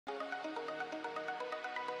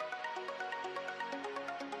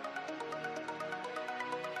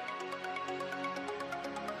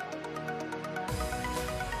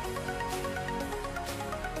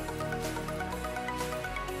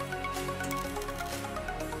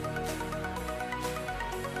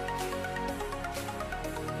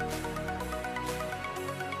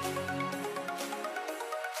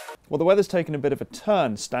Well, the weather's taken a bit of a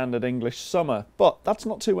turn, standard English summer, but that's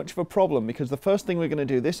not too much of a problem because the first thing we're going to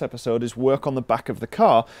do this episode is work on the back of the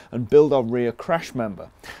car and build our rear crash member.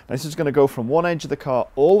 Now, this is going to go from one edge of the car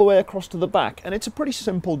all the way across to the back, and it's a pretty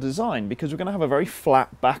simple design because we're going to have a very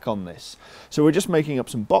flat back on this. So we're just making up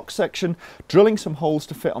some box section, drilling some holes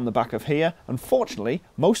to fit on the back of here, and fortunately,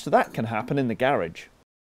 most of that can happen in the garage.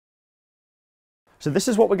 So this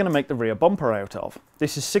is what we're going to make the rear bumper out of.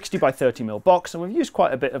 This is 60 by 30mm box, and we've used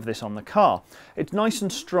quite a bit of this on the car. It's nice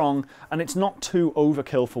and strong, and it's not too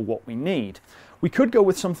overkill for what we need. We could go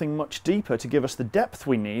with something much deeper to give us the depth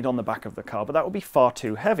we need on the back of the car, but that would be far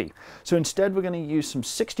too heavy. So instead we're going to use some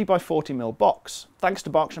 60 by 40mm box. Thanks to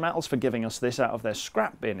Berkshire Metals for giving us this out of their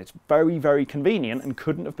scrap bin. It's very, very convenient and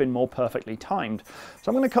couldn't have been more perfectly timed. So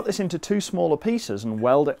I'm going to cut this into two smaller pieces and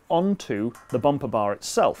weld it onto the bumper bar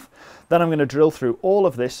itself. Then I'm going to drill through all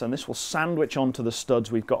of this, and this will sandwich onto the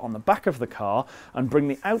studs we've got on the back of the car and bring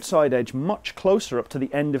the outside edge much closer up to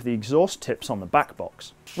the end of the exhaust tips on the back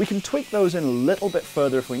box. We can tweak those in a little bit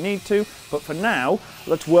further if we need to, but for now,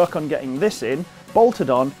 let's work on getting this in, bolted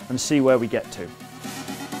on, and see where we get to.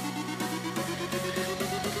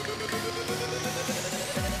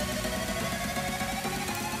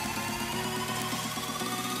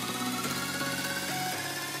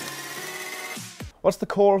 Once the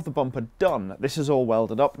core of the bumper done, this is all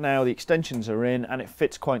welded up now, the extensions are in, and it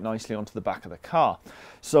fits quite nicely onto the back of the car.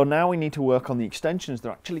 So now we need to work on the extensions.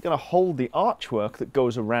 They're actually going to hold the archwork that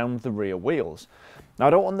goes around the rear wheels. Now I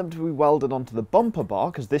don't want them to be welded onto the bumper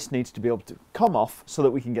bar because this needs to be able to come off so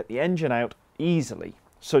that we can get the engine out easily.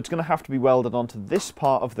 So it's going to have to be welded onto this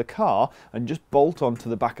part of the car and just bolt onto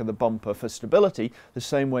the back of the bumper for stability, the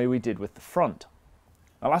same way we did with the front.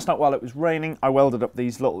 Now last night while it was raining, I welded up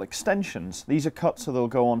these little extensions. These are cut so they'll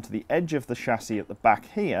go onto the edge of the chassis at the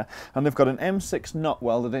back here, and they've got an M6 nut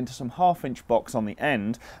welded into some 1/2 inch box on the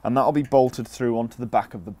end, and that'll be bolted through onto the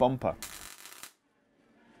back of the bumper.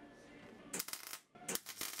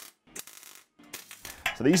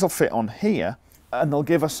 So these will fit on here, and they'll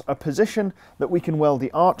give us a position that we can weld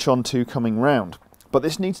the arch onto coming round. But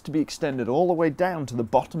this needs to be extended all the way down to the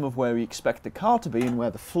bottom of where we expect the car to be and where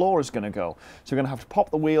the floor is going to go. So we're going to have to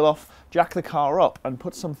pop the wheel off, jack the car up, and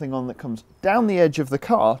put something on that comes down the edge of the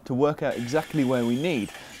car to work out exactly where we need,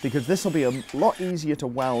 because this will be a lot easier to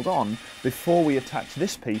weld on before we attach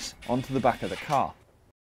this piece onto the back of the car.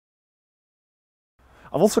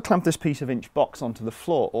 I've also clamped this piece of inch box onto the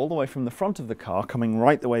floor all the way from the front of the car, coming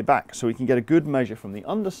right the way back, so we can get a good measure from the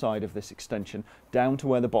underside of this extension down to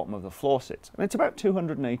where the bottom of the floor sits. And it's about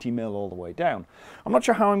 280mm all the way down. I'm not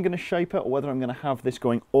sure how I'm going to shape it or whether I'm going to have this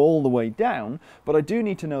going all the way down, but I do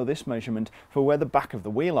need to know this measurement for where the back of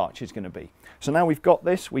the wheel arch is going to be. So now we've got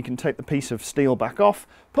this, we can take the piece of steel back off,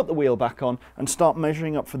 put the wheel back on, and start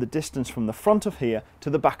measuring up for the distance from the front of here to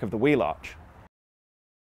the back of the wheel arch.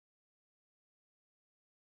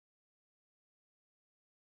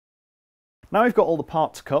 Now we've got all the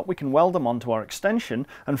parts cut, we can weld them onto our extension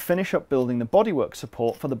and finish up building the bodywork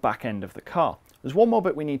support for the back end of the car. There's one more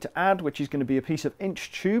bit we need to add, which is going to be a piece of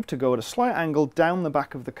inch tube to go at a slight angle down the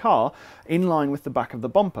back of the car in line with the back of the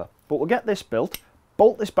bumper. But we'll get this built,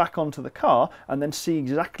 bolt this back onto the car, and then see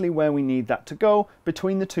exactly where we need that to go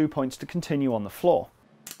between the 2 points to continue on the floor.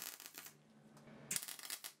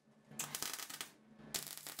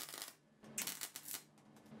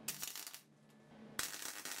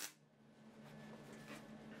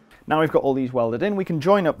 Now we've got all these welded in, we can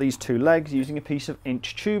join up these two legs using a piece of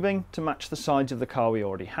inch tubing to match the sides of the car we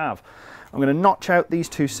already have. I'm going to notch out these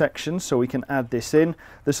two sections so we can add this in.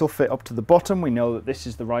 This will fit up to the bottom. We know that this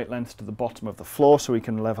is the right length to the bottom of the floor, so we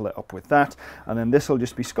can level it up with that. And then this will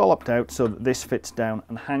just be scalloped out so that this fits down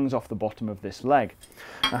and hangs off the bottom of this leg.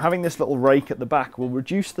 Now having this little rake at the back will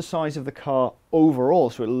reduce the size of the car overall,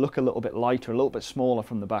 so it'll look a little bit lighter, a little bit smaller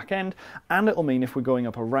from the back end, and it'll mean if we're going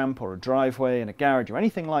up a ramp or a driveway in a garage or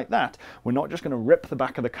anything like that, we're not just going to rip the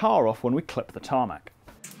back of the car off when we clip the tarmac.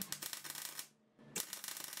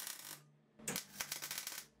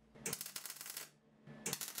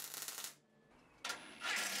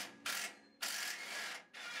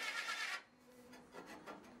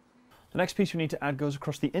 The next piece we need to add goes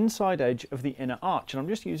across the inside edge of the inner arch, and I'm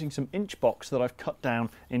just using some inch box that I've cut down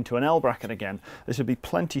into an L bracket again. This would be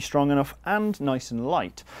plenty strong enough and nice and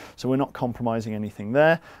light, so we're not compromising anything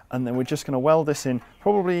there. And then we're just going to weld this in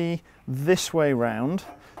probably this way round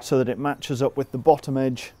so that it matches up with the bottom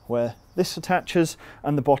edge where this attaches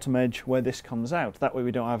and the bottom edge where this comes out. That way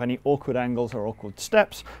we don't have any awkward angles or awkward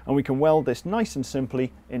steps, and we can weld this nice and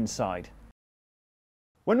simply inside.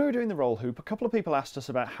 When we were doing the roll hoop, a couple of people asked us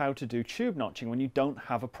about how to do tube notching when you don't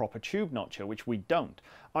have a proper tube notcher, which we don't.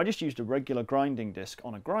 I just used a regular grinding disc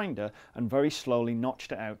on a grinder and very slowly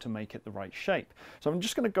notched it out to make it the right shape. So I'm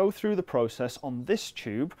just going to go through the process on this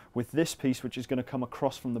tube with this piece, which is going to come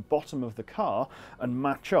across from the bottom of the car and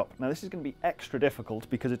match up. Now this is going to be extra difficult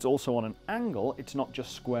because it's also on an angle, it's not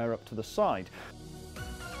just square up to the side.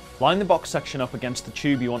 Line the box section up against the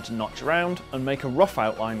tube you want to notch around and make a rough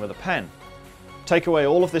outline with a pen. Take away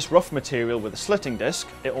all of this rough material with a slitting disc,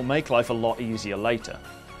 it will make life a lot easier later.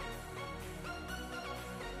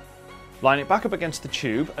 Line it back up against the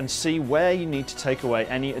tube and see where you need to take away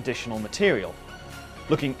any additional material.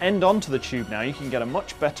 Looking end on to the tube now, you can get a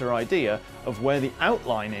much better idea of where the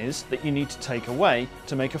outline is that you need to take away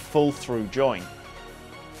to make a full through join.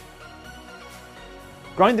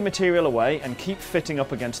 Grind the material away and keep fitting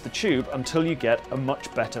up against the tube until you get a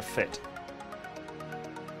much better fit.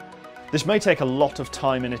 This may take a lot of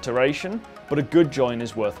time and iteration, but a good join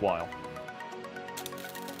is worthwhile.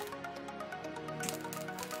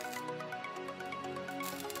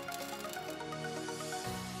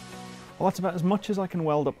 Well, that's about as much as I can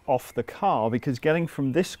weld up off the car, because getting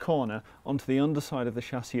from this corner onto the underside of the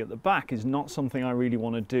chassis at the back is not something I really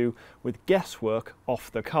want to do with guesswork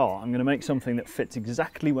off the car. I'm going to make something that fits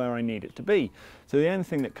exactly where I need it to be. So the only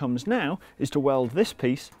thing that comes now is to weld this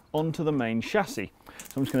piece onto the main chassis.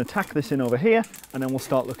 So I'm just going to tack this in over here and then we'll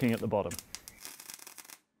start looking at the bottom.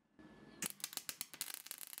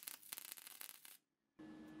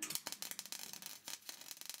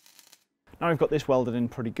 Now I've got this welded in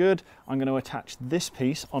pretty good, I'm going to attach this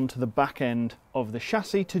piece onto the back end of the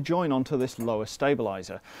chassis to join onto this lower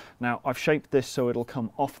stabiliser. Now I've shaped this so it'll come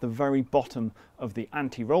off the very bottom of the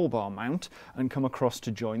anti-roll bar mount and come across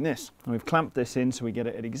to join this. And we've clamped this in so we get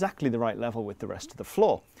it at exactly the right level with the rest of the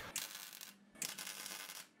floor.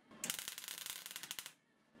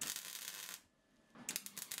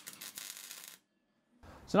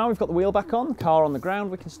 So now we've got the wheel back on, the car on the ground,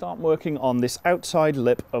 we can start working on this outside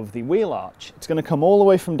lip of the wheel arch. It's going to come all the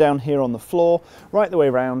way from down here on the floor, right the way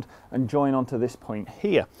around and join onto this point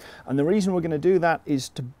here. And the reason we're going to do that is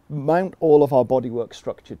to mount all of our bodywork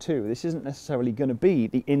structure too. This isn't necessarily going to be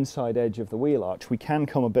the inside edge of the wheel arch. We can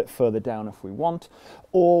come a bit further down if we want,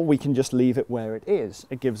 or we can just leave it where it is.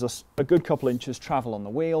 It gives us a good couple inches travel on the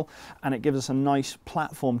wheel and it gives us a nice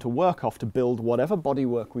platform to work off to build whatever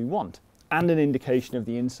bodywork we want, and an indication of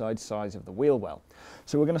the inside size of the wheel well.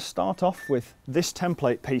 So we're going to start off with this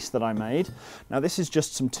template piece that I made. Now this is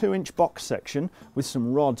just some 2-inch box section with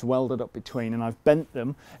some rods welded up between, and I've bent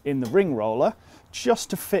them in the ring roller just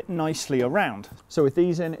to fit nicely around. So with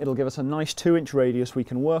these in, it'll give us a nice 2-inch radius we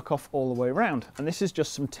can work off all the way around. And this is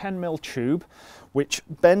just some 10mm tube which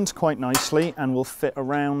bends quite nicely and will fit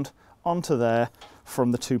around onto there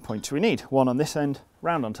from the 2 points we need. One on this end,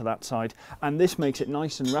 round onto that side, and this makes it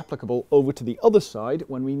nice and replicable over to the other side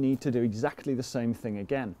when we need to do exactly the same thing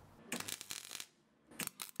again.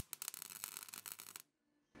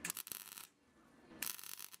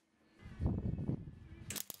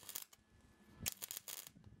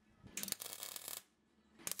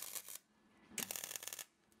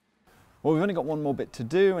 Well, we've only got one more bit to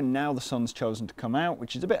do, and now the sun's chosen to come out,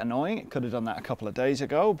 which is a bit annoying. It could have done that a couple of days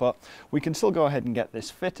ago, but we can still go ahead and get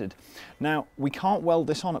this fitted. Now, we can't weld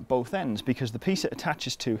this on at both ends because the piece it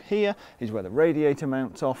attaches to here is where the radiator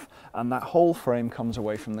mounts off, and that whole frame comes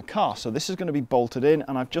away from the car. So this is going to be bolted in,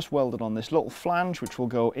 and I've just welded on this little flange, which will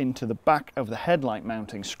go into the back of the headlight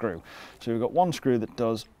mounting screw. So we've got one screw that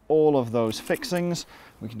does all of those fixings.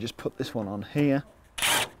 We can just put this one on here.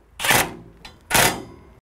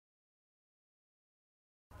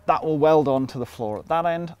 That will weld onto the floor at that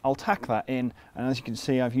end. I'll tack that in, and as you can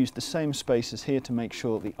see, I've used the same spaces here to make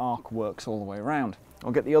sure that the arc works all the way around.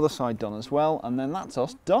 I'll get the other side done as well, and then that's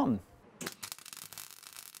us done.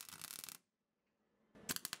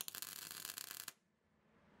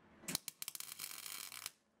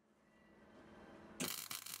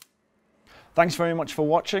 Thanks very much for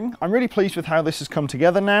watching. I'm really pleased with how this has come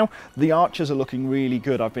together now. The arches are looking really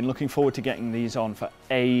good. I've been looking forward to getting these on for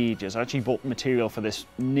ages. I actually bought material for this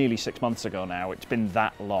nearly 6 months ago now. It's been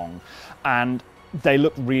that long. And they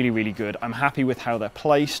look really, really good. I'm happy with how they're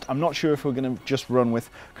placed. I'm not sure if we're going to just run with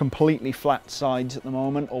completely flat sides at the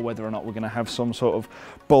moment, or whether or not we're going to have some sort of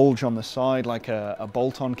bulge on the side, like a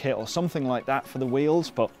bolt-on kit or something like that for the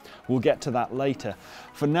wheels, but we'll get to that later.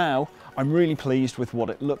 For now, I'm really pleased with what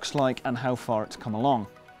it looks like and how far it's come along.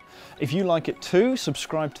 If you like it too,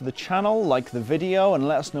 subscribe to the channel, like the video, and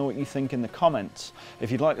let us know what you think in the comments.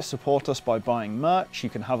 If you'd like to support us by buying merch, you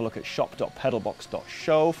can have a look at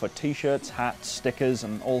shop.pedalbox.show for t-shirts, hats, stickers,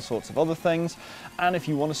 and all sorts of other things. And if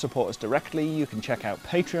you want to support us directly, you can check out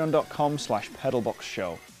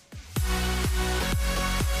patreon.com/pedalboxshow.